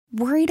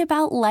Worried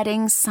about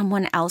letting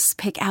someone else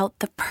pick out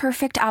the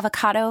perfect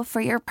avocado for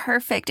your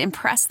perfect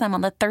impress them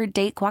on the third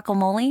date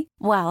guacamole?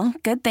 Well,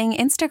 good thing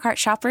Instacart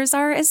shoppers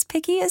are as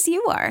picky as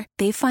you are.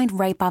 They find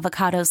ripe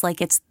avocados like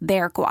it's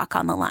their guac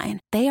on the line.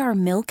 They are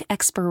milk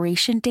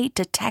expiration date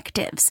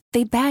detectives.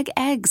 They bag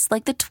eggs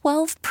like the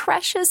 12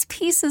 precious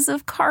pieces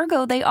of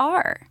cargo they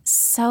are.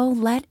 So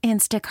let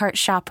Instacart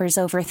shoppers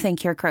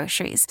overthink your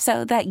groceries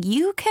so that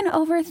you can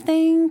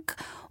overthink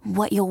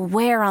what you'll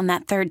wear on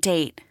that third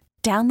date.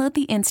 Download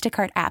the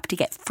Instacart app to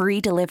get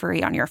free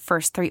delivery on your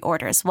first 3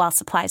 orders while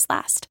supplies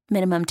last.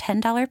 Minimum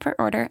 $10 per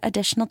order.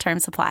 Additional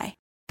terms apply.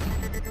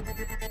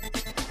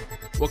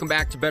 Welcome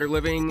back to Better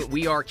Living.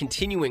 We are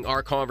continuing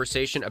our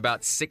conversation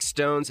about Six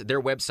Stones,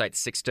 their website,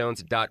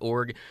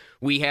 sixstones.org.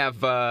 We have,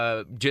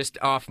 just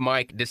off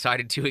mic,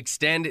 decided to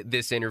extend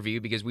this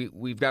interview because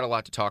we've got a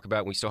lot to talk about.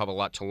 And we still have a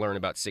lot to learn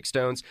about Six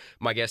Stones.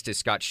 My guest is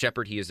Scott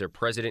Shepard. He is their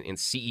president and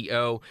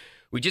CEO.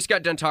 We just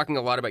got done talking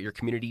a lot about your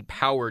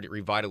community-powered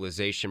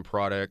revitalization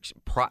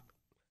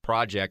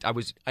project.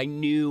 I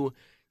knew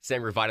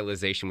saying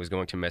revitalization was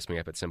going to mess me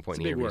up at some point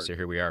in the interview, so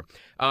here we are.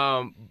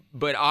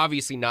 But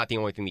obviously not the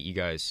only thing that you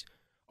guys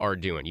are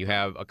doing. You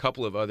have a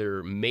couple of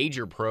other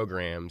major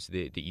programs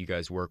that you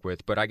guys work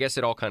with, but I guess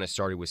it all kind of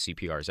started with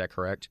CPR. Is that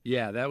correct?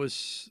 Yeah, that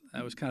was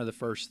kind of the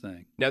first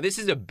thing. Now this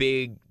is a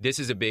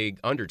big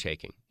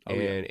undertaking. Oh,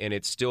 and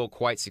it's still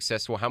quite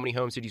successful. How many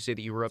homes did you say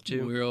that you were up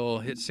to? We'll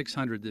hit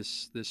 600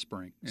 this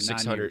spring. In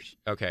 600. 9 years.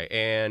 Okay.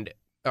 And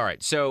all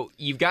right. So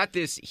you've got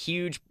this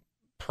huge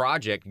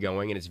project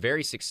going, and it's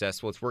very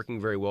successful. It's working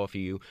very well for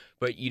you,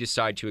 but you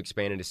decide to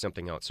expand into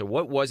something else. So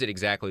what was it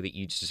exactly that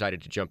you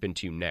decided to jump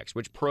into next?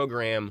 Which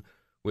program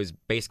was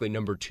basically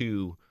number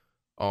 2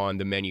 on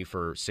the menu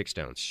for Six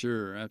Stones?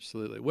 Sure,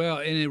 absolutely. Well,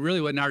 and it really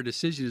wasn't our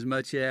decision as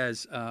much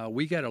as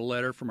we got a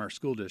letter from our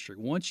school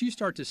district. Once you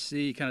start to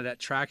see kind of that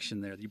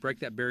traction there, you break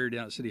that barrier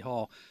down at City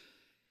Hall.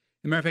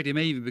 As a matter of fact, it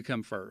may even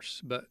become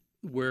first, but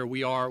where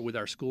we are with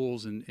our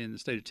schools in the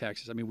state of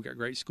Texas, I mean, we've got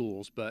great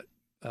schools, but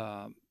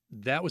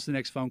that was the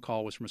next phone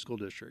call was from a school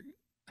district.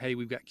 Hey,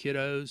 we've got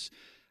kiddos.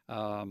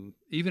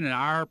 Even in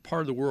our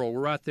part of the world,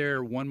 we're right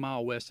there 1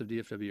 mile west of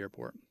DFW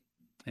Airport.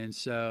 And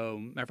so,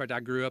 matter of fact, I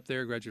grew up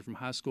there, graduated from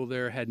high school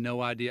there, had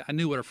no idea. I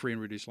knew what a free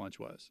and reduced lunch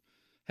was.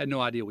 Had no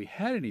idea we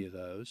had any of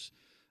those.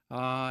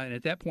 And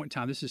at that point in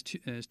time, this is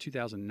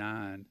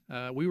 2009,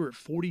 we were at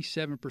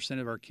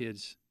 47% of our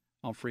kids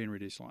on free and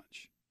reduced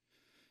lunch.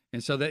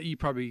 And so that you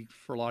probably,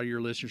 for a lot of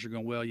your listeners, are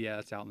going, well, yeah,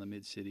 it's out in the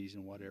mid-cities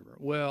and whatever.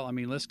 Well, I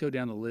mean, let's go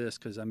down the list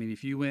because, I mean,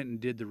 if you went and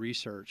did the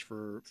research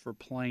for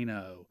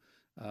Plano,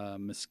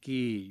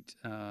 Mesquite,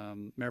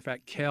 matter of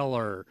fact,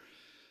 Keller,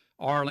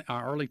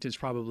 Arlington's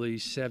probably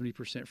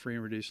 70% free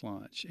and reduced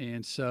lunch.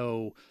 And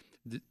so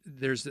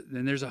there's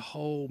a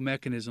whole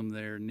mechanism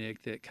there,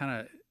 Nick, that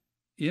kind of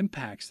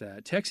impacts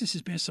that. Texas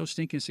has been so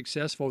stinking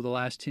successful over the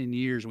last 10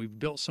 years, and we've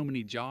built so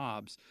many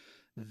jobs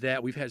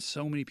that we've had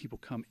so many people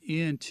come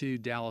into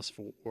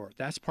Dallas-Fort Worth.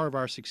 That's part of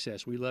our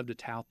success. We love to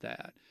tout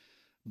that.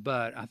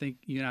 But I think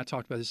you and I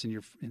talked about this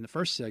in the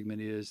first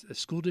segment is a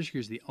school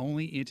district is the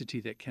only entity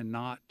that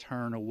cannot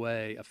turn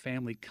away a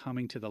family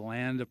coming to the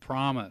land of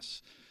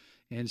promise.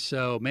 And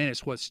so, man,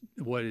 it's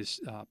what is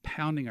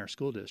pounding our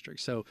school district.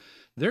 So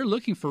they're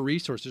looking for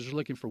resources. They're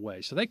looking for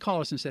ways. So they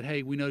called us and said,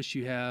 hey, we noticed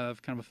you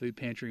have kind of a food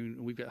pantry, and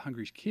we've got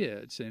hungry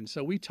kids. And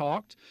so we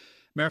talked.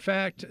 Matter of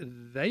fact,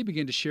 they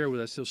began to share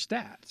with us those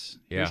stats.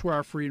 Yeah. Here's where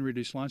our free and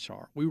reduced lunch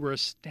are. We were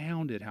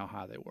astounded how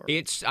high they were.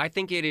 I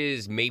think it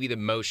is maybe the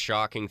most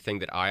shocking thing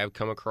that I have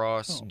come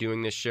across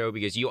doing this show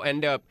because you'll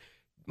end up,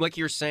 like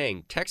you're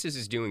saying, Texas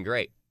is doing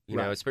great. You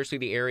know, especially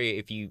the area,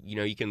 if you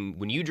can,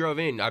 when you drove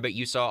in, I bet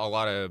you saw a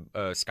lot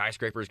of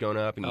skyscrapers going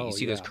up and you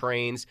see those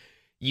cranes.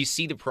 You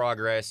see the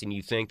progress and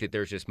you think that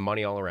there's just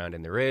money all around,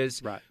 and there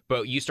is. Right.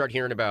 But you start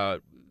hearing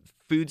about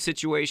food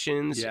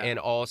situations and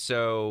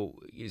also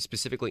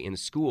specifically in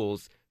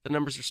schools, the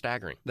numbers are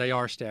staggering. They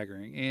are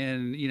staggering.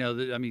 And,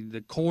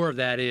 the core of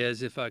that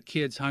is if a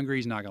kid's hungry,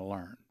 he's not going to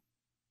learn.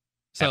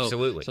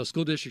 Absolutely. So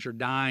school districts are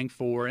dying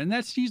for, and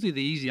that's usually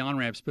the easy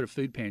on-ramps to put a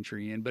food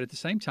pantry in. But at the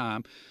same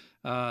time,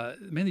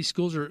 these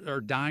schools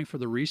are dying for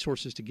the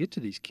resources to get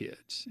to these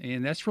kids.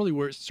 And that's really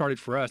where it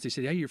started for us. They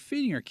said, hey, you're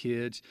feeding our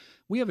kids.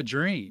 We have a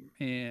dream.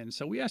 And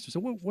so we asked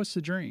them, so what's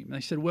the dream? And they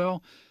said,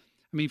 well,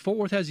 Fort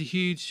Worth has a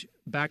huge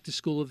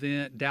back-to-school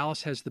event.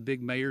 Dallas has the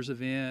big mayor's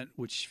event,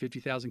 which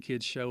 50,000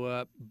 kids show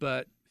up.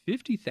 But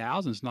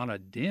 50,000 is not a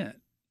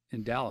dent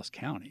in Dallas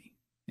County.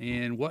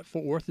 And what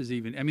Fort Worth is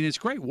even – it's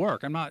great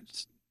work.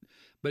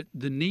 But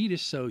the need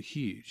is so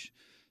huge.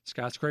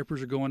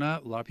 Skyscrapers are going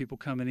up. A lot of people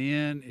coming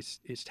in.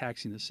 It's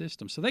taxing the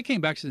system. So they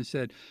came back to us and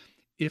said,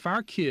 if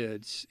our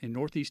kids in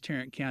Northeast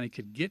Tarrant County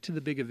could get to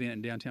the big event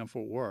in downtown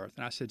Fort Worth,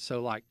 and I said,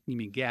 so like, you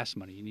mean gas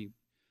money?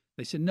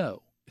 They said,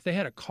 no, if they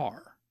had a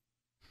car.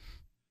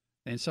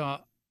 And so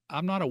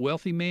I'm not a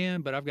wealthy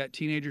man, but I've got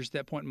teenagers at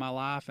that point in my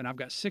life, and I've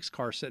got 6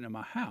 cars sitting in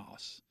my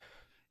house.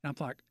 And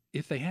I'm like,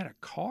 if they had a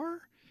car?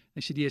 They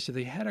said, yes, if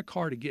they had a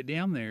car to get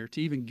down there,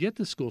 to even get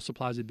the school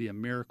supplies, it'd be a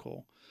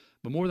miracle.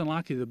 but more than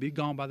likely they'll be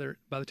gone by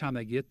the time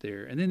they get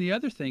there. And then the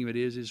other thing of it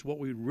is what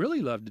we'd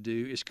really love to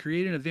do is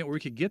create an event where we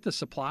could get the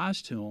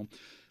supplies to them.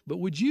 But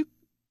would you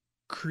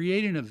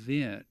create an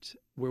event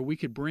where we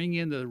could bring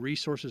in the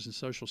resources and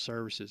social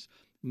services?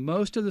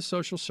 Most of the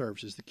social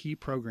services, the key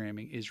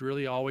programming, is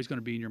really always going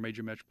to be in your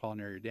major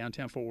metropolitan area,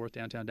 downtown Fort Worth,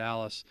 downtown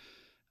Dallas,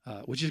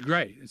 which is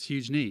great. It's a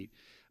huge need.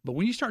 But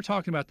when you start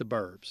talking about the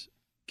burbs,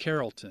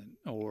 Carrollton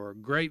or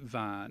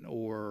Grapevine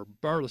or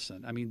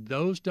Burleson, I mean,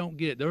 those are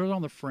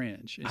on the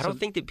fringe. And I don't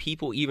think that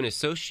people even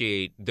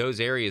associate those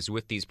areas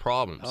with these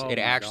problems. Oh, it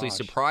my actually gosh.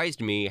 surprised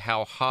me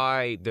how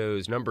high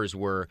those numbers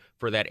were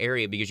for that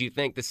area, because you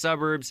think the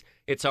suburbs,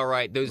 it's all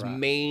right. Those Right.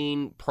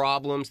 main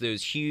problems,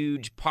 those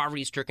huge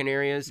poverty-stricken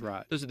areas,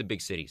 Right. those are the big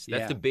cities.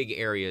 That's Yeah. the big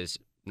areas,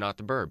 not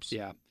the burbs.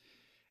 Yeah.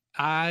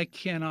 I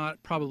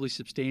cannot probably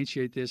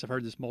substantiate this. I've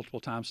heard this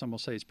multiple times. Some will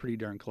say it's pretty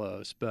darn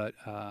close. But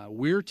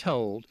we're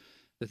told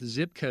that the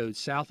zip code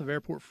south of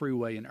Airport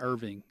Freeway in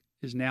Irving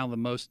is now the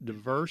most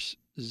diverse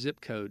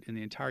zip code in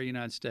the entire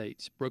United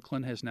States.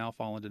 Brooklyn has now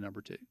fallen to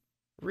number 2.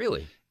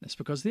 Really? That's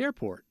because of the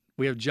airport.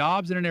 We have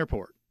jobs in an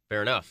airport.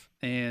 Fair enough.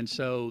 And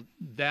so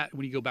that,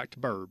 when you go back to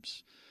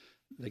burbs,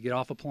 they get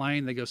off a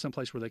plane, they go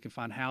someplace where they can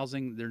find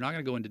housing. They're not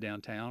going to go into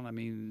downtown. I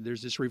mean,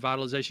 there's this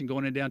revitalization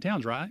going in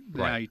downtowns, right?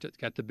 Right. Now you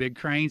got the big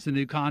cranes, the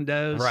new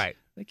condos. Right.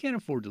 They can't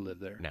afford to live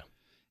there. No.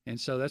 And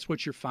so that's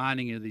what you're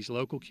finding in these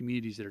local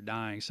communities that are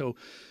dying. So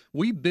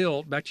we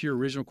built, back to your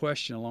original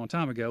question a long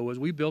time ago, was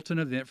we built an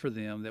event for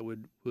them that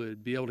would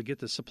be able to get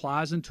the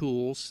supplies and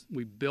tools.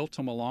 We built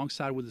them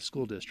alongside with the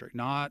school district,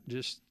 not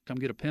just come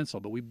get a pencil,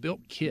 but we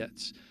built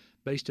kits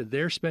based on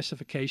their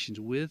specifications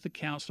with the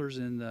counselors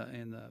and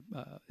the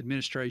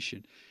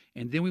administration.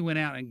 And then we went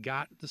out and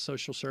got the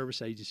social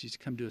service agencies to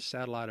come do a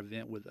satellite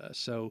event with us.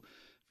 So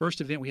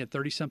first event, we had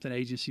 30-something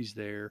agencies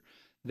there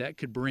that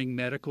could bring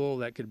medical,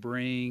 that could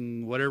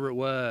bring whatever it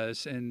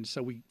was. And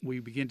so we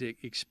began to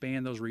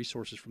expand those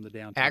resources from the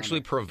downtown.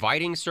 Actually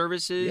providing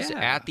services Yeah.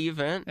 at the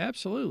event?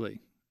 Absolutely.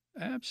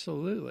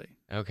 Absolutely.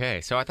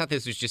 Okay, so I thought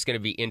this was just going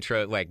to be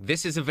intro, like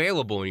this is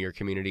available in your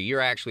community.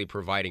 You're actually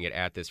providing it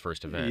at this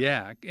first event.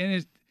 Yeah.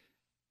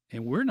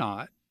 And we're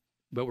not,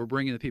 but we're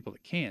bringing the people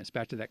that can. It's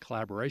back to that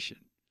collaboration.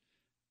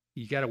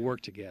 You got to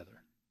work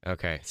together.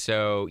 Okay,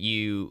 so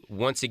you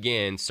once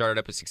again started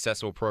up a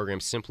successful program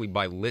simply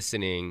by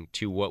listening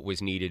to what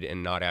was needed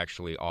and not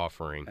actually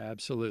offering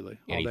Absolutely.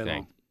 All day anything.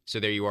 long. So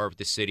there you are with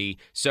the city.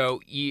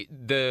 So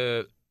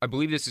I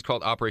believe this is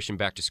called Operation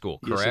Back to School,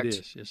 correct? Yes, it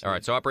is. Yes, it All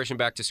right, is. so Operation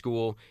Back to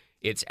School,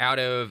 it's out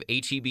of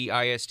HEB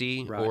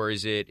ISD, Right. or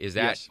is that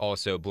Yes.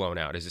 also blown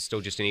out? Is it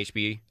still just an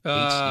HEB?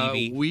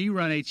 We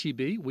run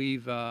HEB.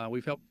 We've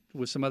helped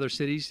with some other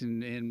cities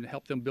and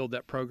helped them build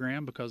that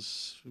program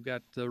because we've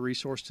got the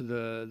resource to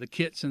the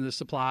kits and the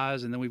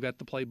supplies, and then we've got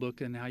the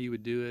playbook and how you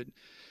would do it.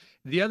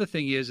 The other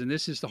thing is, and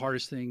this is the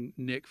hardest thing,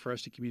 Nick, for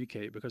us to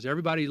communicate, because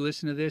everybody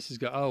listening to this is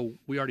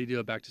we already do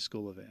a back to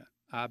school event.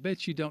 I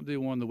bet you don't do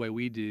one the way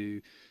we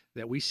do,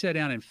 that we sit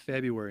down in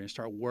February and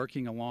start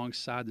working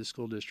alongside the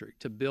school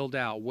district to build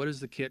out what is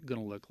the kit going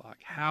to look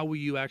like? How will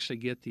you actually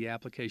get the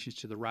applications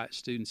to the right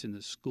students in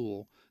the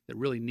school that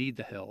really need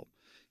the help?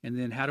 And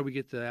then how do we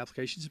get the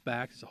applications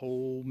back? There's a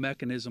whole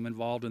mechanism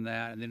involved in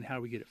that. And then how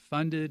do we get it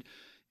funded?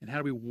 And how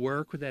do we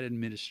work with that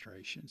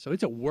administration? So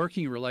it's a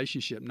working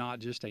relationship, not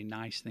just a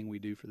nice thing we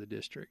do for the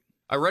district.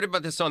 I read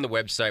about this on the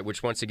website,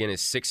 which once again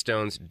is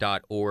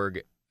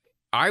sixstones.org.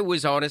 I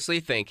was honestly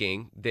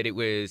thinking that it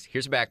was,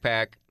 here's a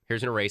backpack,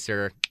 here's an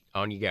eraser,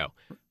 on you go.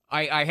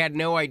 I had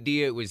no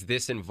idea it was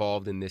this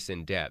involved and this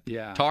in-depth.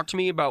 Yeah. Talk to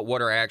me about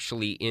what are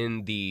actually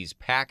in these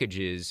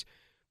packages,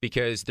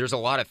 because there's a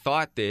lot of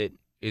thought that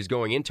is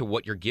going into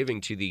what you're giving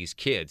to these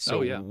kids.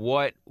 So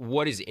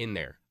what is in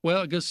there?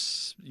 Well,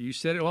 because you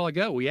said it a while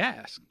ago, we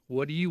asked,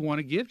 what do you want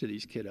to give to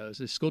these kiddos?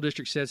 The school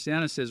district sits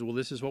down and says, well,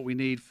 this is what we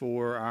need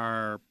for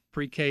our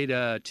pre-K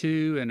to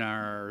 2 and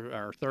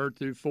our 3rd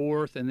through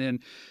 4th. And then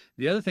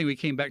the other thing we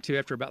came back to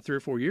after about 3 or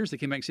 4 years, they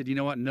came back and said, you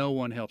know what, no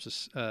one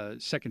helps a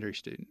secondary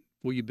student.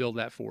 Will you build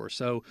that for us?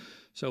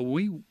 So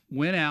we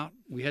went out,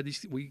 we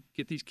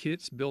get these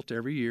kits built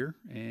every year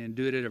and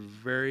do it at a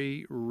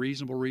very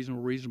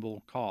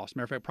reasonable cost.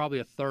 Matter of fact, probably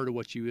a third of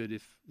what you would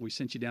if we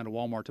sent you down to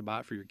Walmart to buy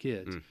it for your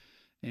kids.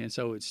 And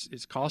so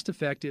it's cost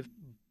effective,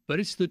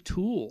 but it's the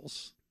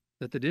tools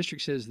that the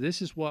district says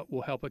this is what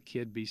will help a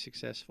kid be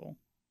successful.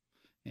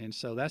 And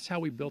so that's how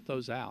we built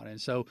those out. And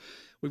so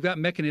we've got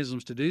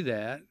mechanisms to do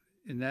that,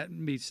 and that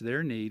meets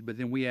their need. But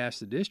then we ask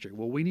the district,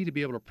 well, we need to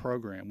be able to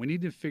program. We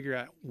need to figure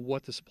out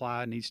what the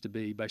supply needs to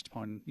be based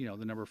upon,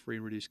 the number of free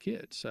and reduced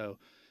kids. So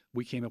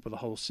we came up with a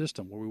whole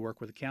system where we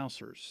work with the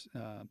counselors.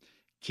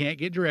 Can't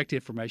get direct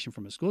information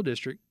from a school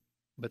district,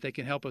 but they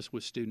can help us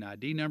with student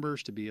ID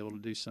numbers to be able to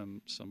do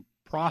some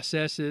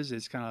processes.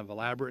 It's kind of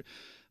elaborate.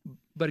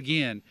 But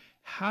again,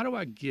 how do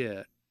I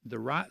get the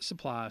right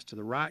supplies to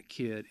the right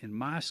kid in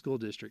my school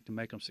district to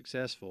make them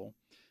successful?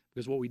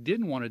 Because what we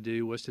didn't want to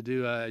do was to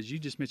do, as you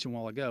just mentioned a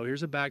while ago,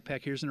 here's a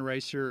backpack, here's an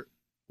eraser.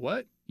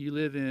 What? You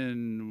live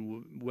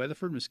in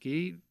Weatherford,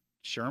 Mesquite?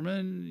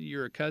 Sherman,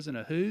 you're a cousin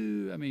of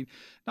who? I mean,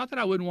 not that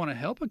I wouldn't want to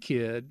help a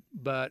kid,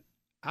 but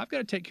I've got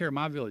to take care of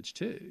my village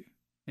too.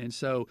 And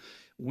so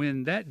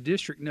when that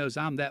district knows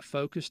I'm that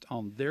focused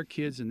on their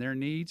kids and their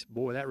needs,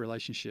 boy, that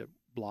relationship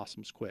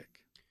blossoms quick.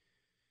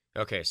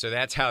 Okay, so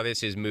that's how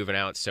this is moving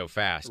out so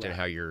fast, Right. and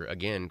how you're,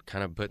 again,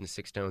 kind of putting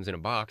 6 stones in a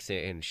box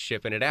and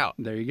shipping it out.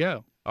 There you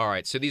go. All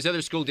right, so these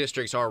other school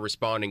districts are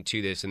responding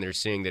to this, and they're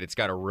seeing that it's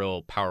got a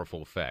real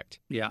powerful effect.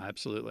 Yeah,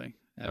 absolutely.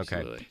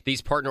 Absolutely. Okay.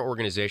 These partner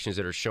organizations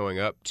that are showing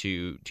up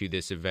to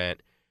this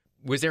event,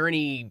 was there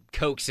any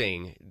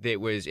coaxing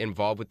that was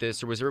involved with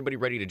this, or was everybody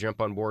ready to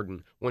jump on board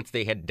and once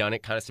they had done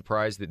it, kind of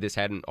surprised that this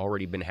hadn't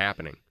already been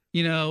happening?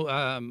 You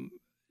know,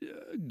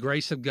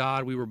 grace of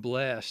God, we were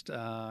blessed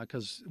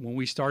because when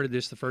we started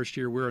this the first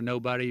year, we were a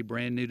nobody,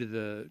 brand new to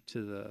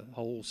the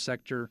whole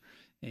sector,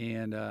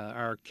 and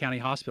our county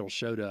hospital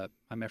showed up.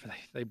 I mean,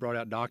 they brought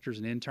out doctors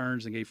and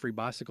interns and gave free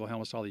bicycle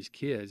helmets to all these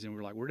kids, and we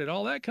were like, where did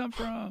all that come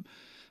from?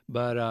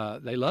 But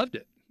they loved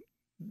it.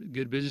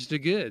 Good business to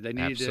good. They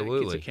needed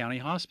Absolutely. it's a county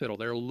hospital.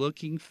 They're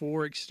looking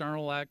for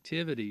external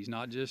activities,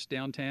 not just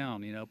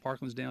downtown,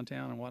 Parkland's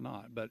downtown and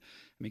whatnot. But,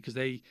 I mean, because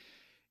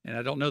and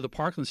I don't know the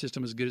Parkland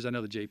system as good as I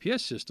know the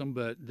JPS system,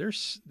 but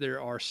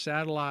there are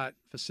satellite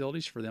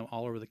facilities for them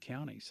all over the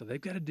county. So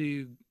they've got to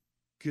do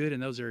good in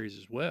those areas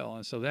as well.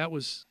 And so that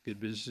was good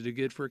business to do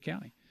good for a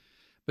county.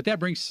 But that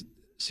brings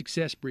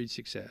success breeds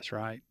success,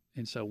 right?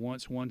 And so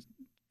once one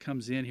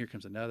comes in, here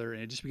comes another,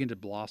 and it just begins to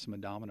blossom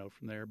and domino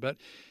from there. But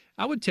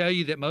I would tell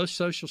you that most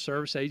social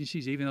service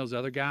agencies, even those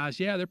other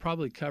guys, yeah, they're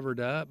probably covered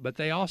up, but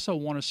they also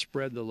want to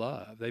spread the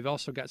love. They've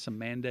also got some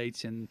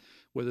mandates in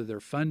whether they're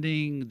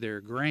funding,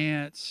 their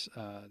grants,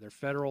 their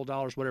federal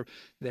dollars, whatever,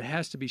 that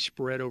has to be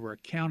spread over a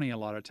county a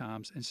lot of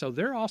times. And so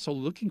they're also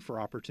looking for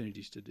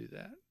opportunities to do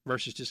that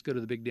versus just go to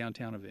the big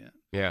downtown event.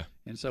 Yeah.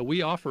 And so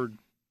we offered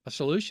a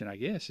solution, I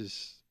guess,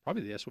 is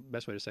probably the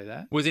best way to say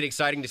that. Was it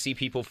exciting to see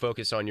people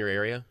focus on your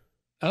area?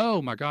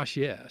 Oh, my gosh,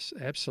 yes,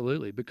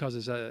 absolutely. Because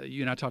as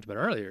you and I talked about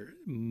earlier,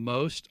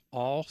 most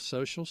all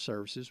social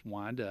services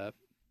wind up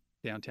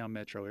downtown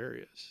metro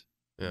areas.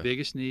 Yeah.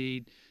 Biggest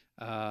need.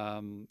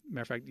 Matter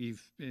of fact,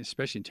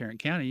 especially in Tarrant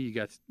County, you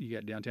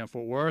got downtown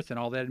Fort Worth and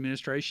all that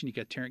administration. You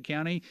got Tarrant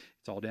County.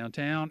 It's all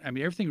downtown. I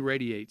mean, everything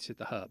radiates at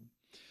the hub.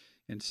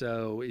 And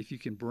so if you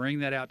can bring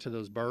that out to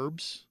those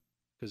burbs,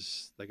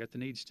 because they got the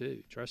needs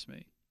too, trust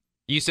me.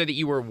 You said that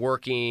you were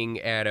working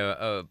at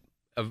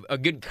a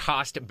good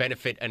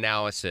cost-benefit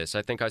analysis.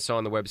 I think I saw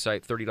on the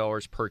website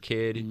 $30 per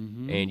kid,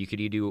 and you could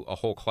do a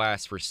whole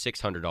class for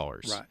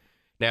 $600. Right.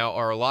 Now,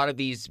 are a lot of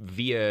these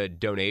via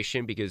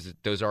donation? Because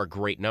those are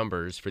great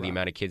numbers for the Right.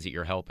 amount of kids that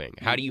you're helping.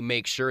 How do you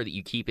make sure that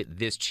you keep it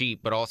this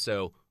cheap, but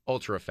also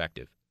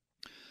ultra-effective?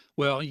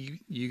 Well,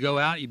 you go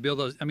out, you build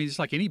those. I mean, it's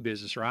like any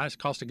business, right? It's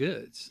cost of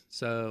goods.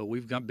 So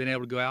we've been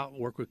able to go out and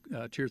work with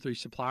 2 or 3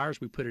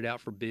 suppliers. We put it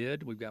out for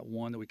bid. We've got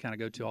one that we kind of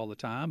go to all the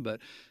time, but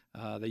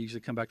they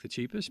usually come back the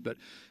cheapest. But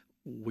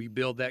we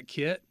build that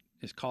kit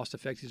as cost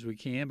effective as we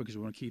can because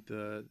we want to keep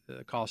the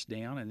cost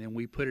down, and then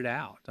we put it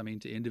out. I mean,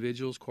 to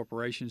individuals,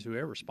 corporations,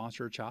 whoever,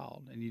 sponsor a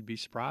child, and you'd be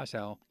surprised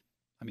how,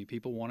 I mean,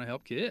 people want to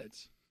help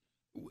kids.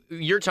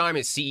 Your time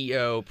as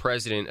CEO,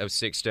 president of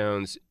Six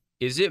Stones,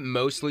 is it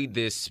mostly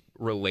this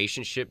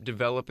relationship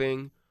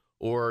developing,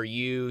 or are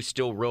you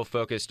still real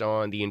focused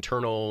on the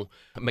internal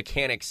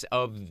mechanics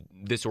of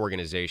this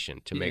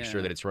organization to make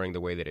sure that it's running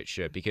the way that it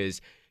should?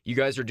 Because you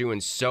guys are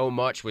doing so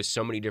much with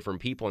so many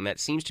different people, and that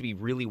seems to be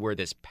really where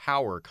this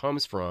power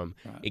comes from.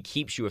 Right. It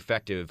keeps you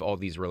effective, all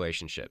these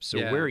relationships. So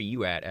where are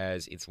you at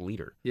as its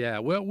leader? Yeah,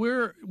 well,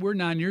 we're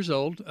 9 years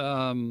old.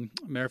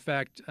 Matter of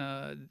fact,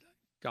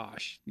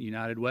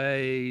 United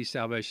Way,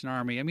 Salvation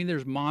Army. I mean,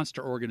 there's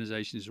monster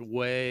organizations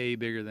way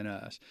bigger than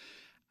us.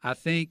 I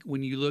think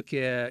when you look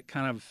at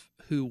kind of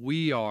who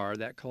we are,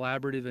 that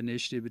collaborative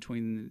initiative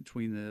between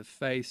the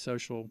faith,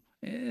 social,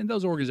 and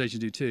those organizations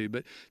do too,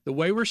 but the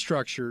way we're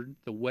structured,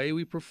 the way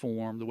we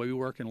perform, the way we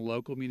work in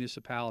local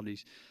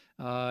municipalities,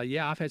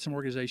 I've had some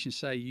organizations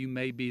say you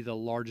may be the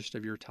largest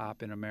of your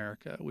type in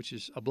America, which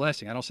is a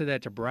blessing. I don't say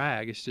that to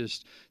brag. It's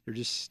just there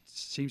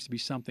just seems to be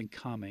something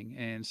coming,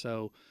 and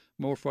so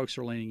more folks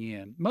are leaning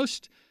in.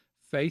 Most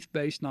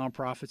faith-based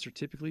nonprofits are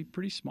typically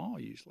pretty small,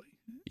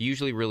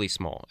 Usually really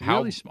small.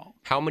 Really small.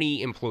 How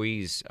many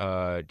employees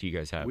do you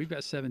guys have? We've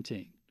got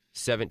 17.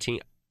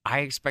 17. I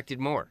expected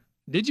more.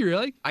 Did you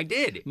really? I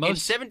did. And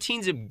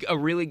 17's a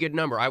really good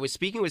number. I was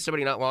speaking with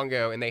somebody not long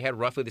ago, and they had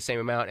roughly the same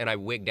amount, and I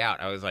wigged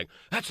out. I was like,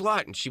 that's a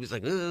lot. And she was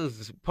like,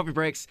 pump your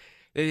brakes.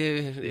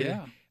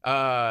 Yeah.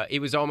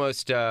 It was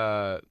almost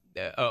a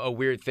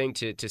weird thing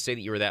to say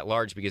that you were that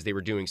large because they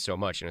were doing so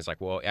much. And it's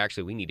like, well,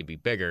 actually, we need to be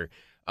bigger.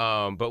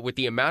 But with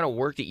the amount of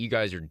work that you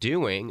guys are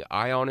doing,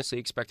 I honestly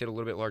expected a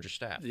little bit larger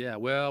staff. Yeah,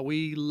 well,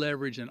 we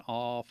leverage an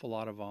awful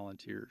lot of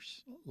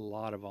volunteers,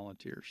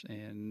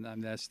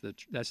 and that's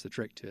the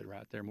trick to it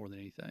right there more than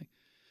anything.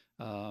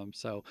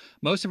 So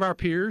most of our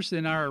peers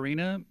in our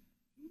arena,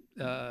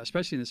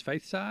 especially in this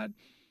faith side,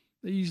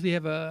 they usually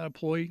have an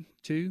employee,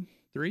 2,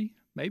 3,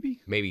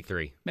 maybe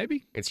 3.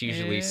 maybe. It's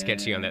usually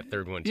sketchy on that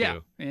third one, too. Yeah,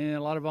 and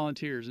a lot of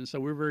volunteers. And so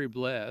we're very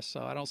blessed.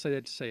 So I don't say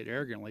that to say it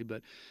arrogantly,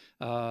 but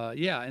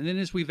yeah. And then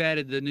as we've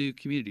added the new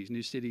communities,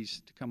 new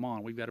cities to come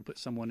on, we've got to put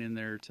someone in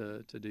there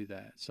to do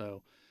that.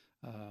 So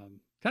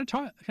kind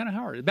of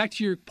hard. Back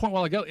to your point a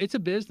while ago, it's a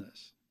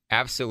business.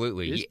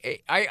 Absolutely.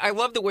 I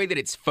love the way that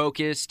it's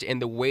focused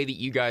and the way that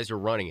you guys are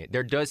running it.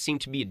 There does seem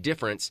to be a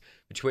difference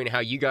between how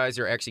you guys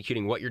are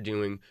executing what you're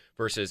doing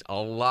versus a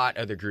lot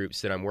of the groups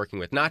that I'm working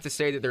with. Not to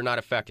say that they're not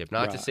effective,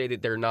 not to say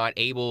that they're not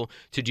able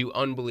to do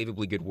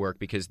unbelievably good work,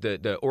 because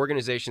the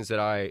organizations that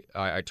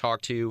I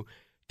talk to,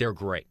 they're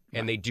great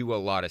and they do a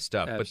lot of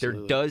stuff.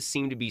 Absolutely. But there does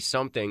seem to be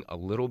something a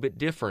little bit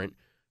different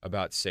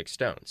about Six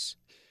Stones.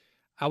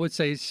 I would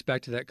say it's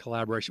back to that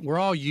collaboration. We're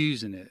all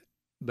using it.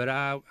 But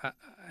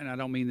and I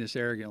don't mean this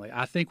arrogantly,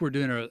 I think we're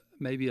doing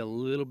maybe a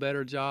little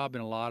better job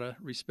in a lot of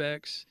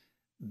respects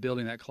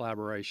building that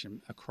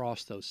collaboration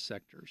across those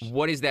sectors.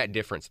 What is that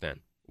difference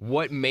then?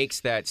 What makes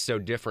that so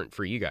different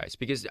for you guys?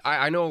 Because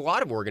I know a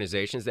lot of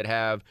organizations that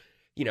have,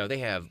 they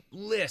have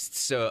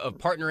lists of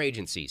partner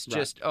agencies,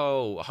 just,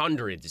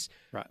 hundreds.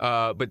 Right.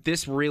 But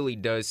this really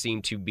does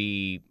seem to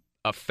be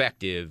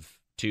effective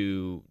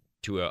to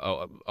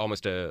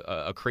almost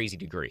a crazy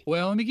degree.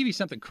 Well, let me give you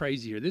something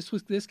crazy here.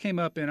 This came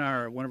up in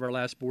one of our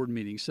last board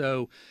meetings.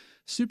 So,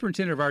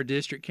 superintendent of our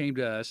district came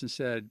to us and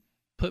said,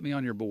 "Put me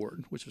on your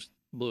board," which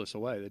blew us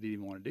away. They didn't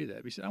even want to do that.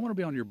 But he said, "I want to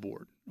be on your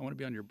board. I want to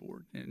be on your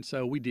board," and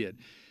so we did.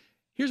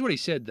 Here's what he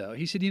said, though.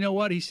 He said, "You know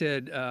what?" He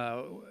said,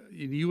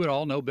 "You would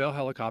all know Bell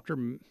Helicopter,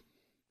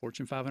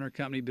 Fortune 500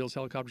 company, builds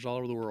helicopters all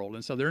over the world,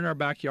 and so they're in our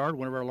backyard.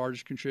 One of our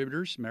largest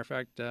contributors. Matter of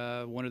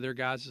fact, one of their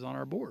guys is on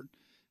our board.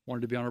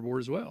 Wanted to be on our board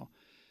as well."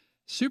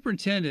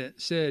 Superintendent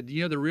said,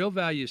 the real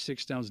value of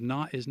Six Stones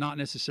is not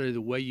necessarily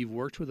the way you've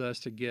worked with us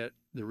to get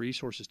the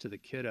resources to the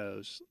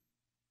kiddos.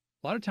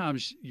 A lot of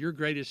times your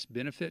greatest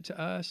benefit to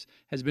us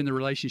has been the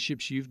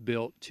relationships you've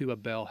built to a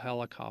Bell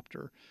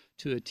Helicopter,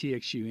 to a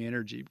TXU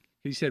Energy.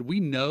 He said,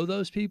 we know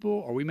those people,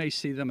 or we may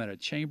see them at a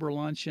chamber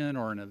luncheon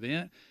or an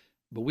event,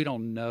 but we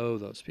don't know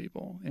those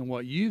people. And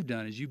what you've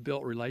done is you've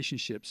built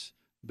relationships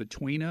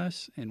between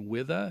us and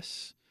with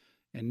us,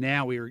 and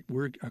now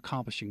we're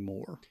accomplishing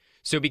more.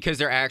 So because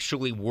they're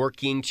actually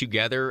working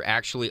together,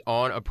 actually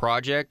on a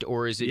project,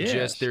 or is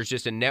it there's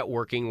just a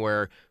networking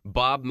where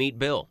Bob meet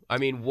Bill? I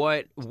mean,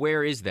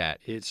 where is that?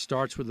 It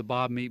starts with the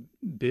Bob meet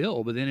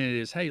Bill, but then it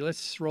is, hey,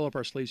 let's roll up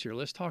our sleeves here.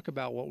 Let's talk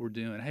about what we're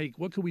doing. Hey,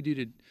 what could we do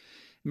to...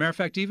 Matter of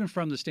fact, even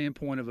from the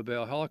standpoint of a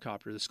Bell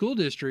Helicopter, the school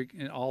district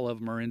and all of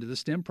them are into the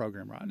STEM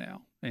program right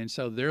now. And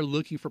so they're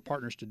looking for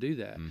partners to do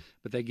that.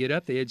 But they get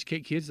up, they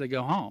educate kids, they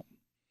go home.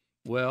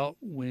 Well,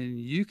 when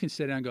you can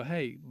sit down and go,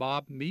 hey,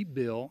 Bob, meet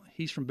Bill.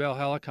 He's from Bell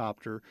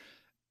Helicopter.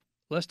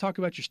 Let's talk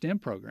about your STEM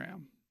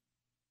program.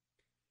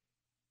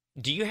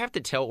 Do you have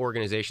to tell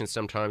organizations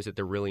sometimes that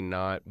they're really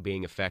not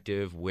being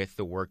effective with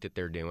the work that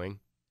they're doing?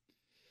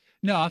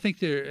 No, I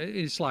think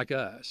it's like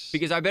us.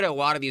 Because I bet a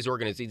lot of these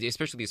organizations,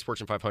 especially these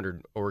Fortune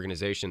 500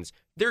 organizations,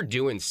 they're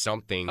doing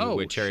something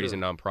with charities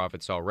and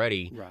nonprofits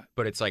already. Right.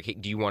 But it's like, hey,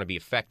 do you want to be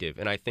effective?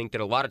 And I think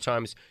that a lot of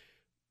times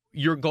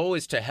your goal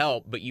is to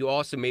help, but you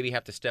also maybe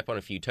have to step on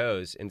a few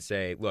toes and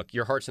say, look,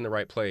 your heart's in the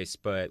right place,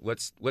 but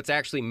let's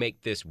actually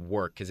make this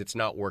work because it's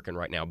not working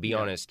right now. Be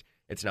honest,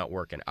 it's not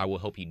working. I will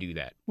help you do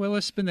that. Well,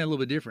 let's spin that a little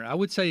bit different. I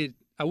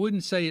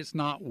wouldn't say it's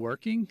not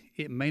working.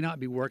 It may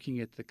not be working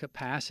at the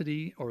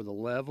capacity or the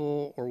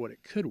level or what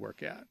it could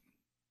work at,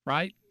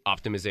 right?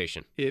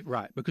 Optimization.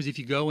 Right, because if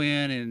you go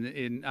in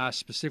and I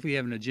specifically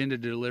have an agenda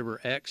to deliver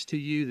X to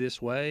you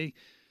this way,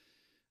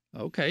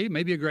 okay, it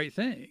may be a great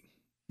thing.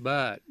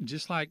 But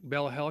just like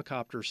Bell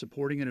Helicopter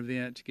supporting an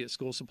event to get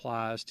school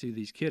supplies to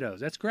these kiddos,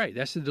 that's great.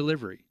 That's the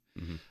delivery.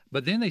 Mm-hmm.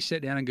 But then they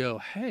sit down and go,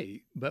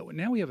 hey, but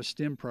now we have a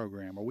STEM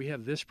program, or we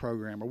have this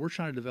program, or we're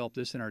trying to develop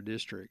this in our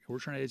district, or we're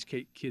trying to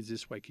educate kids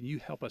this way. Can you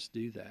help us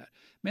do that?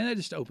 Man, that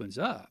just opens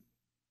up.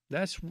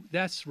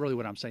 That's really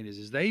what I'm saying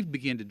is they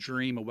begin to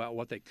dream about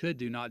what they could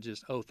do, not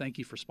just, oh, thank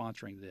you for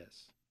sponsoring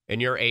this.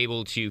 And you're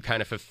able to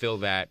kind of fulfill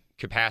that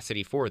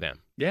capacity for them.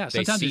 Yeah,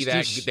 they see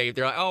that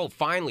they're like, oh,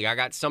 finally, I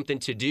got something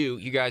to do.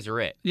 You guys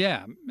are it.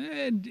 Yeah,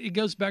 and it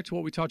goes back to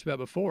what we talked about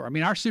before. I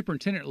mean, our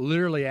superintendent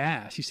literally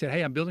asked. He said,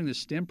 "Hey, I'm building this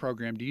STEM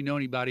program. Do you know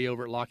anybody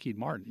over at Lockheed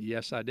Martin?"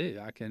 Yes, I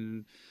do. I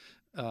can.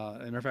 As a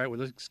matter of fact,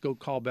 let's go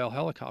call Bell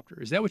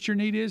Helicopter. Is that what your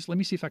need is? Let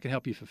me see if I can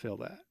help you fulfill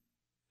that.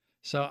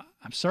 So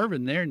I'm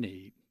serving their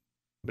need,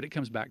 but it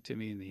comes back to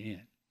me in the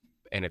end.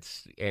 And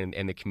it's and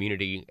the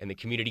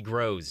community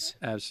grows.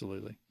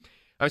 Absolutely.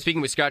 I'm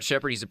speaking with Scott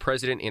Shepard. He's the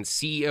president and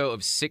CEO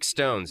of Six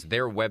Stones.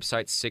 Their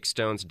website,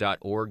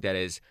 sixstones.org. That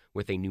is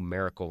with a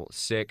numerical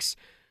 6.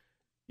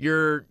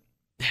 You've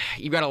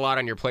got a lot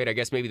on your plate. I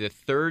guess maybe the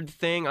third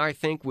thing I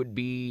think would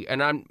be,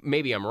 and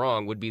maybe I'm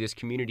wrong, would be this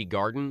community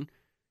garden.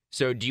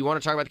 So do you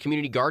want to talk about the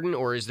community garden,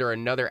 or is there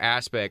another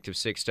aspect of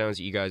Six Stones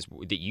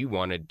that you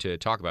wanted to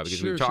talk about?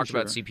 Because we've talked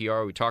about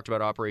CPR, we talked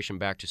about Operation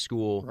Back to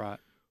School. Right.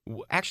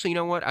 Actually, you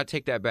know what? I'll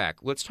take that back.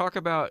 Let's talk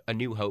about a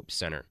New Hope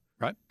Center.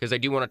 Right. Because I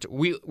do want to.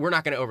 We're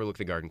not going to overlook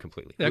the garden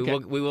completely. Okay.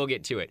 We will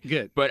get to it.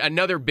 Good. But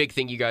another big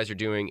thing you guys are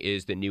doing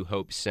is the New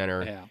Hope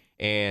Center. Yeah.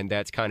 And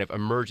that's kind of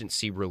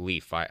emergency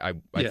relief. I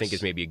think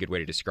is maybe a good way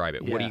to describe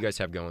it. What do you guys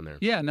have going there?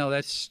 Yeah, no,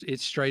 it's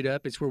straight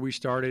up. It's where we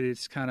started.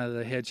 It's kind of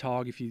the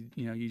hedgehog, if you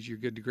use your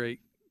good to great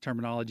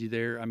terminology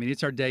there. I mean,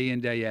 it's our day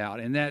in, day out,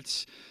 and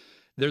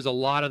there's a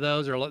lot of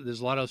those.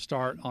 There's a lot of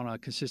start on a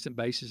consistent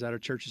basis out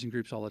of churches and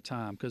groups all the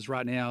time. Because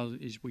right now,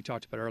 as we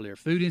talked about earlier,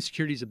 food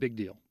insecurity is a big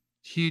deal,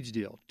 huge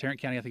deal. Tarrant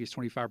County, I think it's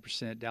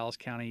 25%. Dallas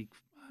County,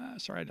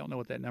 sorry, I don't know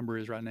what that number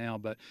is right now,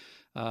 but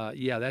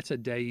that's a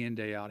day in,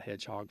 day out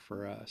hedgehog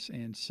for us.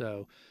 And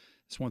so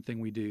it's one thing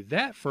we do.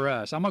 That for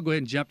us, I'm going to go ahead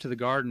and jump to the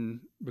garden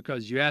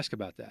because you asked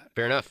about that.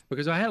 Fair enough.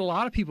 Because I had a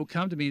lot of people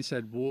come to me and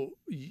said, well,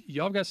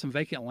 y'all got some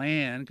vacant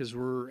land because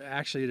we're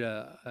actually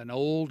at an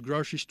old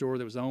grocery store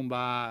that was owned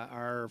by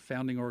our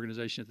founding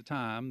organization at the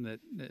time that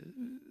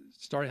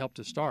helped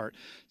us start.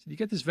 So you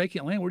got this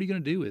vacant land, what are you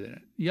going to do with it?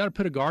 You got to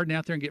put a garden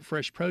out there and get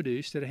fresh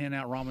produce instead of handing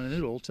out ramen and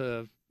noodle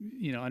to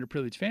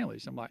underprivileged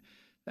families. I'm like,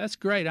 that's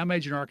great. I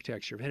majored in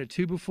architecture. I've had a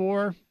 2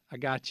 before. I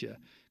got you.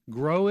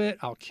 Grow it,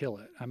 I'll kill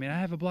it. I mean, I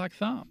have a black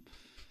thumb.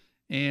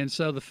 And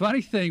so the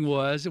funny thing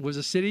was, it was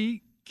a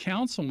city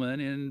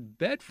councilman in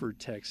Bedford,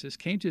 Texas,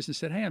 came to us and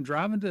said, hey, I'm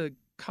driving to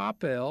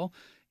Coppell,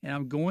 and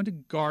I'm going to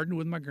garden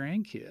with my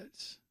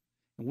grandkids.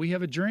 And we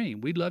have a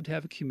dream. We'd love to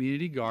have a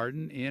community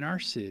garden in our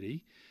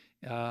city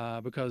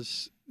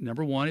because,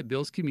 number one, it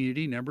builds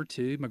community. Number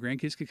two, my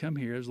grandkids could come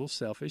here. It was a little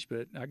selfish,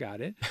 but I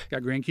got it.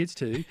 Got grandkids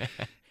too.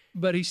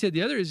 But he said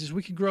the other is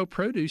we can grow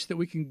produce that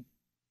we can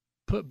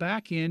put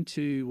back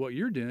into what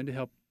you're doing to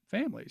help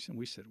families. And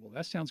we said, well,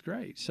 that sounds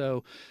great.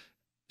 So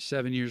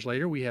 7 years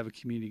later, we have a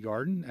community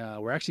garden.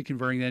 We're actually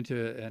converting that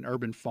into an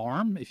urban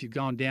farm. If you've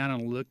gone down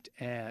and looked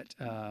at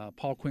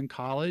Paul Quinn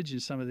College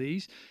and some of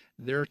these,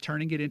 they're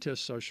turning it into a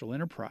social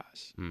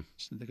enterprise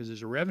because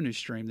there's a revenue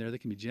stream there that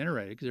can be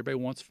generated because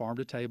everybody wants farm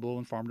to table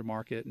and farm to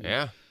market.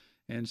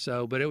 And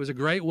so, but it was a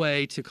great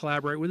way to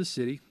collaborate with the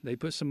city. They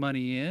put some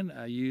money in.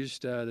 I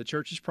used the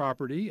church's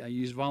property. I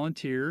used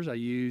volunteers. I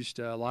used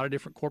a lot of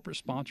different corporate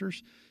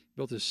sponsors.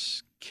 Built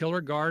this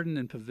killer garden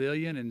and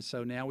pavilion. And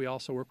so now we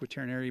also work with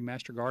Tarrant area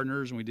master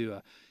gardeners, and we do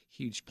a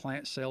huge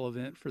plant sale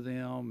event for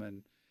them.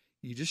 And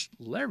you just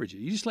leverage it.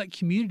 You just let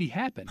community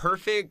happen. A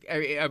perfect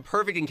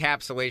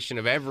encapsulation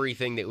of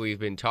everything that we've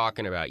been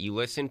talking about. You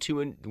listened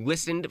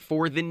listened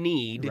for the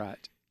need.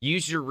 Right.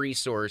 Use your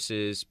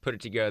resources, put it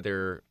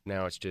together.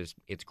 Now it's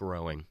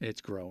growing. It's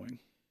growing.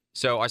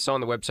 So I saw on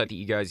the website that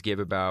you guys give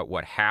about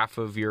half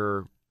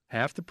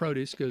the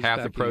produce goes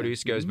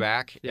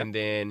back. Yep. And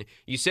then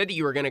you said that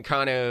you were going to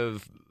kind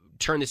of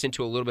turn this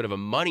into a little bit of a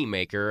money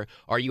maker.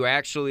 Are you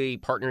actually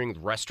partnering with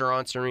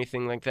restaurants or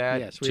anything like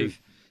that? Yes, we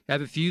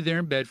have a few there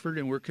in Bedford,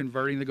 and we're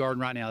converting the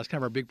garden right now. That's kind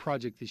of our big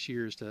project this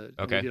year. We did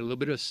a little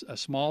bit of a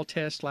small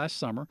test last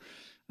summer.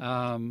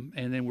 And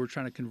then we're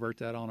trying to convert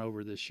that on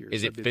over this year.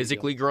 Is it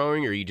physically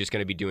growing, or are you just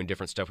going to be doing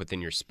different stuff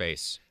within your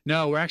space?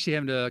 No, we're actually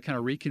having to kind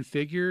of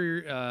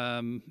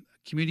reconfigure.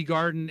 Community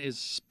garden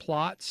is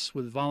plots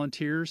with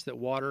volunteers that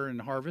water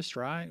and harvest,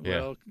 right? Yeah.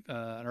 Well,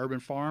 an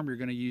urban farm, you're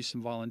going to use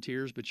some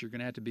volunteers, but you're going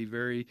to have to be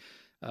very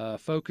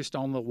focused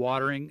on the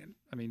watering.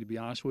 I mean, to be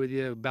honest with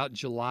you, about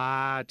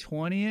July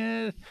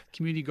 20th,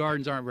 community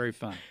gardens aren't very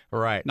fun.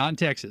 Right. Not in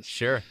Texas.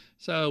 Sure.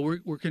 So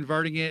we're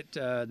converting it,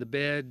 the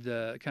bed,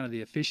 kind of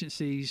the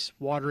efficiencies,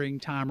 watering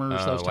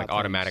timers, those type like of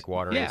automatic things.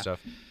 watering and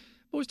stuff.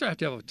 But we still have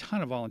to have a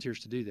ton of volunteers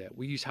to do that.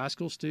 We use high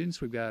school students.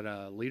 We've got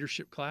a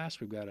leadership class.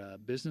 We've got a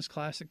business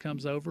class that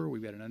comes over.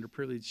 We've got an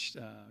underprivileged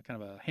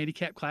kind of a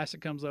handicap class that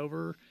comes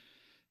over.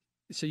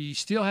 So you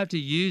still have to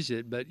use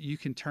it, but you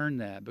can turn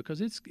that because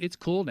it's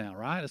cool now,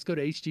 right? Let's go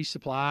to HG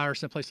Supply or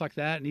someplace like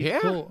that and eat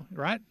cool,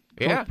 right?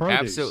 Yeah, cool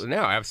absolutely.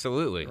 No,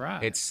 absolutely.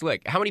 Right. It's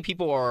slick. How many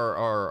people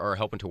are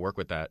helping to work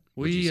with that?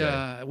 We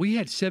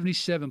had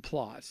 77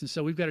 plots, and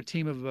so we've got a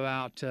team of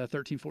about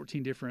 13,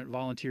 14 different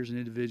volunteers and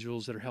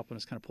individuals that are helping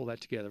us kind of pull that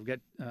together. We've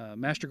got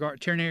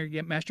Tarrant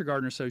Area Master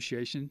Gardener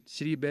Association,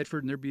 City of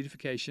Bedford and their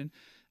beautification.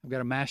 I've got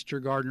a master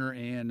gardener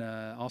and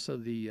also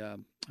the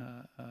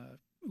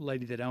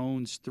lady that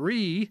owns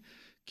 3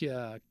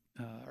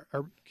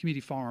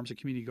 community farms and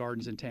community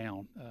gardens in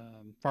town,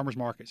 farmers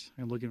markets.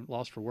 I'm looking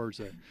lost for words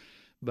there.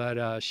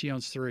 But she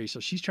owns 3. So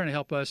she's trying to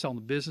help us on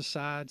the business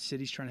side.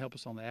 City's trying to help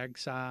us on the ag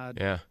side.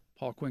 Yeah.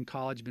 Paul Quinn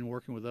College has been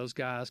working with those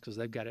guys because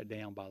they've got it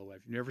down, by the way.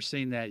 If you've never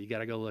seen that, you got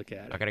to go look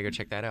at it. I got to go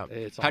check that out.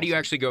 It's How do you awesome.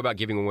 actually go about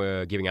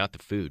giving out the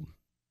food?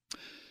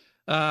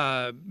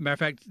 Matter of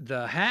fact,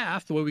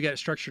 the way we got it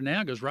structured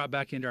now goes right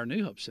back into our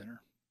New Hope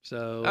Center.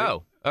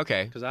 So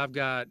okay. Because I've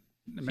got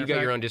You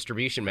got your own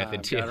distribution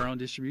method too. Got our own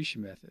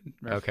distribution method.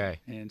 Okay.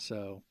 And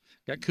so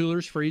got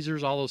coolers,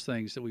 freezers, all those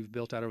things that we've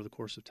built out over the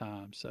course of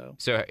time. So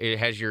it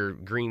has your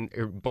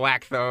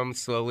black thumb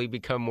slowly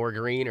become more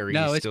green, or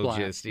no, you it's still black.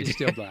 Just it's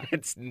still black.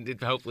 It's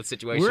a hopeless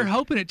situation. We're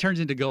hoping it turns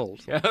into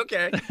gold.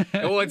 Okay.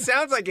 Well, it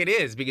sounds like it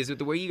is because with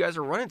the way you guys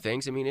are running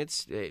things, I mean,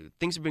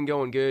 things have been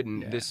going good,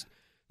 and this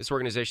this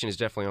organization is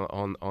definitely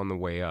on the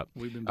way up.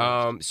 We've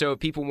been so if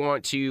people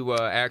want to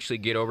actually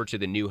get over to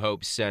the New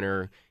Hope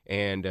Center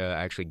and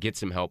actually get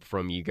some help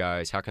from you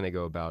guys, how can they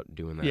go about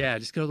doing that? Yeah,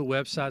 just go to the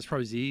website. It's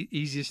probably the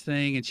easiest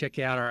thing, and check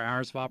out our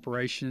hours of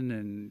operation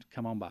and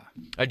come on by.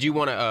 I do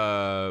want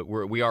to,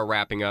 we are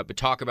wrapping up, but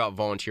talk about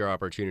volunteer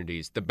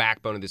opportunities. The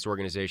backbone of this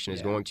organization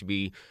is going to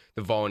be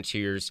the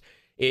volunteers.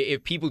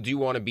 If people do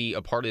want to be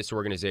a part of this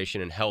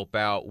organization and help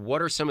out,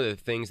 what are some of the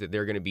things that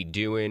they're going to be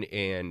doing,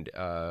 and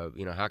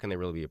how can they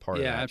really be a part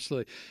of that? Yeah,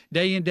 absolutely.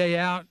 Day in, day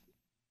out,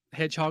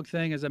 hedgehog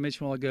thing, as I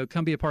mentioned a while ago,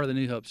 come be a part of the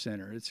New Hope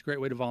Center. It's a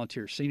great way to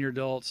volunteer. Senior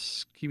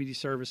adults, community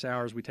service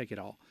hours, we take it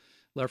all.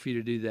 Love for you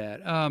to do that.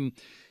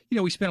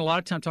 We spend a lot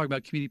of time talking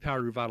about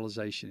community-powered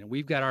revitalization, and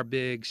we've got our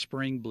big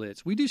spring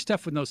blitz. We do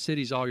stuff with those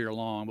cities all year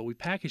long, but we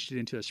packaged it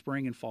into a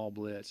spring and fall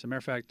blitz. As a matter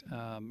of fact,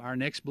 our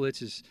next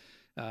blitz is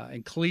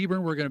in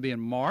Cleburne. We're going to be in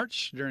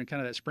March during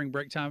kind of that spring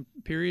break time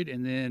period,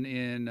 and then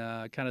in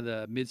kind of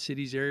the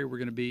mid-cities area, we're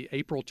going to be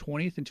April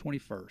 20th and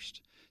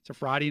 21st. It's a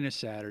Friday and a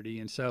Saturday,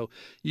 and so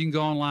you can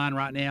go online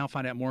right now,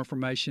 find out more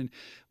information.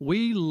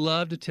 We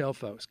love to tell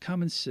folks,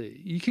 come and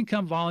see. You can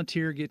come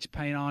volunteer, get your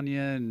paint on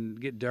you,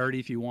 and get dirty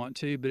if you want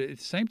to, but at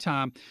the same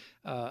time,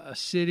 a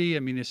city,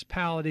 a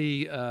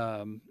municipality,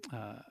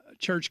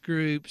 church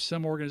group,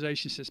 some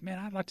organization says, man,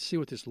 I'd like to see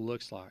what this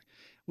looks like.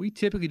 We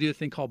typically do a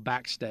thing called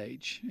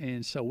backstage,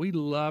 and so we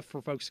love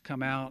for folks to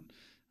come out.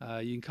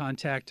 You can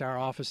contact our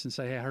office and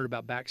say, hey, I heard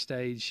about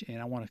backstage,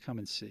 and I want to come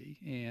and see.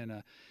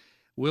 And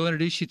we'll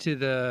introduce you to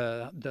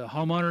the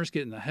homeowners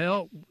getting the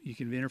help. You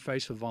can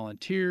interface with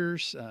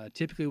volunteers.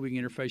 Typically, we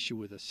can interface you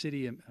with a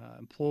city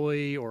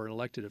employee or an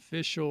elected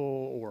official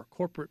or a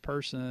corporate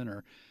person.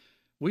 Or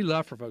we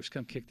love for folks to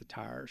come kick the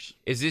tires.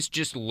 Is this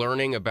just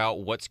learning about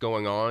what's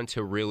going on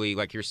to really,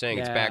 like you're saying,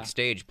 it's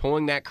backstage,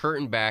 pulling that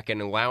curtain back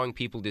and allowing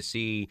people to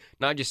see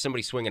not just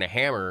somebody swinging a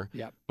hammer,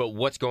 but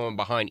what's going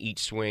behind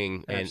each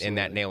swing and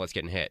that nail that's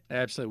getting hit?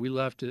 Absolutely.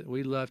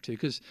 We love to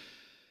because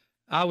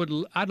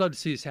I'd love to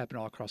see this happen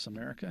all across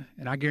America,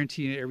 and I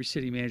guarantee you every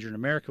city manager in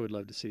America would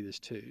love to see this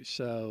too.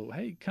 So,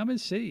 hey, come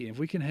and see. If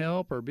we can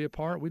help or be a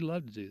part, we'd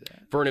love to do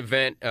that. For an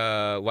event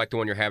like the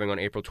one you're having on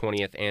April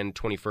 20th and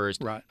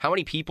 21st, right. How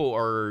many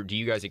people do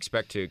you guys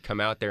expect to come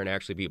out there and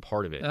actually be a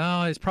part of it?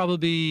 It's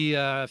probably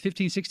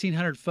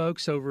 1,600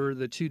 folks over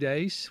the 2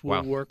 days.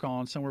 We'll work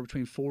on somewhere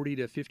between 40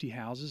 to 50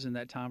 houses in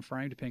that time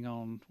frame, depending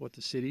on what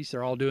the cities.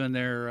 They're all doing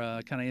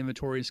their kind of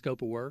inventory and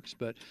scope of works,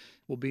 but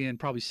we'll be in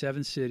probably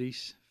 7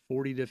 cities.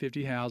 40 to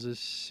 50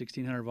 houses,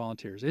 1,600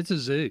 volunteers. It's a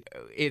zoo.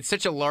 It's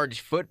such a large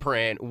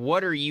footprint.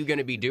 What are you going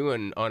to be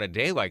doing on a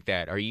day like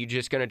that? Are you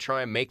just going to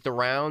try and make the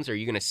rounds? Are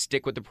you going to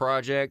stick with the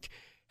project?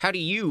 How do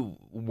you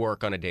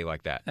work on a day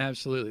like that?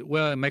 Absolutely.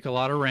 Well, I make a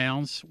lot of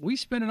rounds. We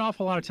spend an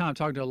awful lot of time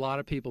talking to a lot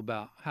of people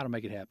about how to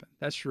make it happen.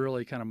 That's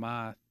really kind of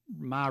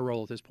my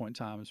role at this point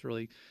in time, is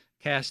really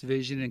cast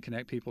vision and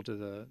connect people to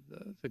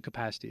the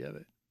capacity of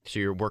it. So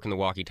you're working the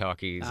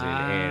walkie-talkies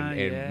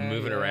and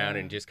moving around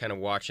and just kind of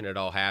watching it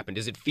all happen.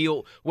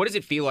 What does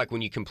it feel like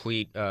when you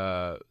complete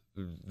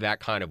that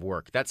kind of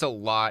work? That's a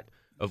lot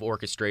of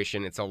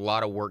orchestration. It's a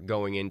lot of work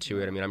going into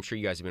it. I mean, I'm sure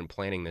you guys have been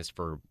planning this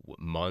for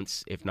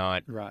months, if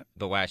not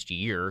the last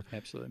year.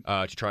 Absolutely.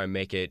 To try and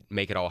make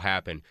it all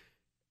happen.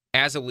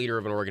 As a leader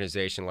of an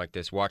organization like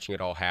this, watching it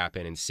all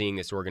happen and seeing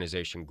this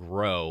organization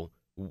grow,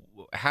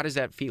 how does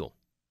that feel?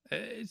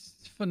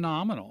 It's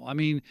phenomenal. I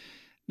mean,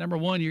 number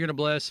one, you're going to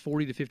bless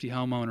 40 to 50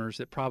 homeowners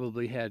that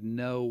probably had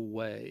no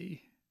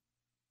way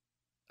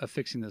of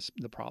fixing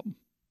the problem,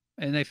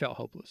 and they felt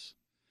hopeless.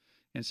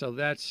 And so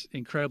that's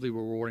incredibly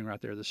rewarding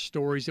right there. The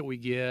stories that we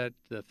get,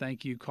 the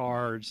thank you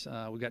cards,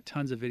 we've got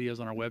tons of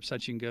videos on our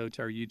website. You can go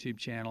to our YouTube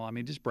channel. I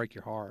mean, just break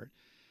your heart.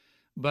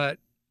 But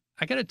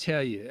I got to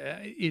tell you,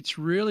 it's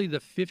really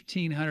the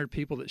 1,500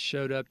 people that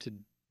showed up to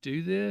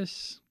do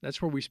this.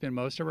 That's where we spend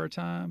most of our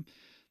time.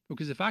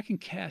 Because if I can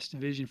cast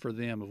vision for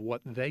them of what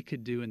they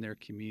could do in their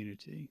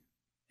community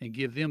and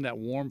give them that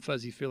warm,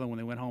 fuzzy feeling when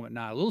they went home at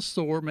night, a little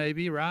sore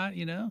maybe, right?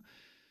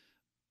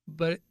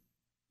 But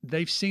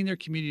they've seen their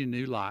community in a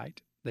new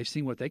light. They've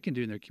seen what they can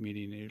do in their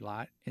community in a new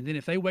light. And then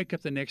if they wake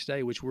up the next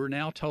day, which we're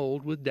now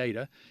told with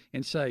data,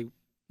 and say,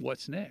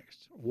 what's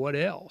next? What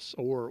else?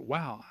 Or,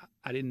 wow,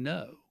 I didn't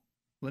know.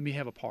 Let me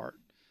have a part.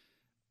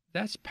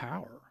 That's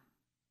power.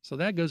 So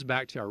that goes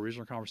back to our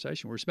original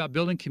conversation where it's about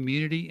building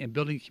community and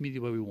building a community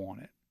the way we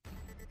want it.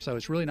 So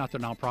it's really not the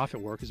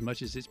nonprofit work as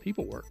much as it's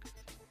people work.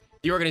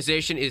 The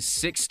organization is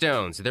Six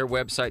Stones. Their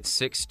website,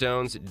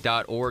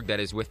 sixstones.org. That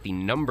is with the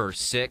number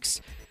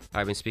 6.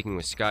 I've been speaking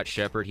with Scott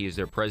Shepard. He is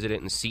their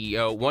president and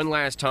CEO. One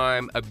last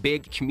time, a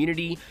big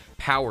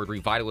community-powered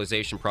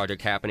revitalization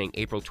project happening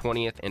April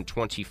 20th and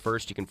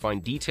 21st. You can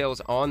find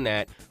details on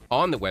that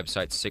on the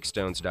website,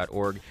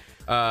 sixstones.org.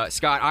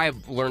 Scott, I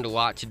have learned a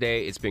lot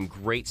today. It's been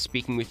great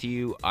speaking with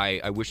you.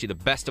 I wish you the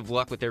best of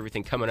luck with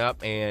everything coming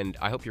up, and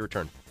I hope you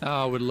return.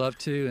 I would love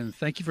to, and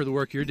thank you for the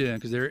work you're doing,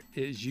 because there,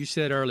 as you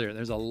said earlier,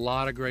 there's a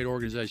lot of great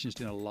organizations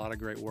doing a lot of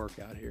great work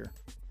out here.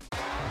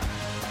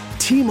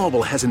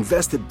 T-Mobile has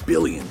invested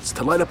billions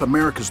to light up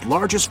America's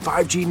largest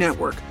 5G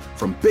network,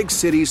 from big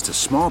cities to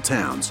small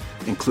towns,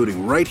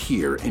 including right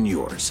here in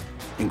yours.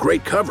 And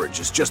great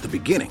coverage is just the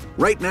beginning.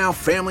 Right now,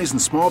 families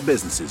and small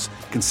businesses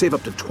can save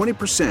up to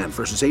 20%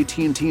 versus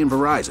AT&T and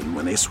Verizon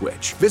when they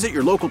switch. Visit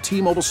your local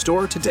T-Mobile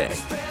store today.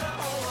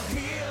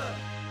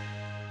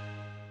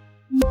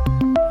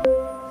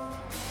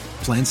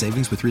 Plan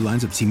savings with 3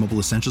 lines of T-Mobile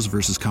Essentials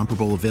versus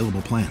comparable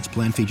available plans.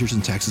 Plan features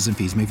and taxes and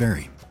fees may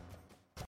vary.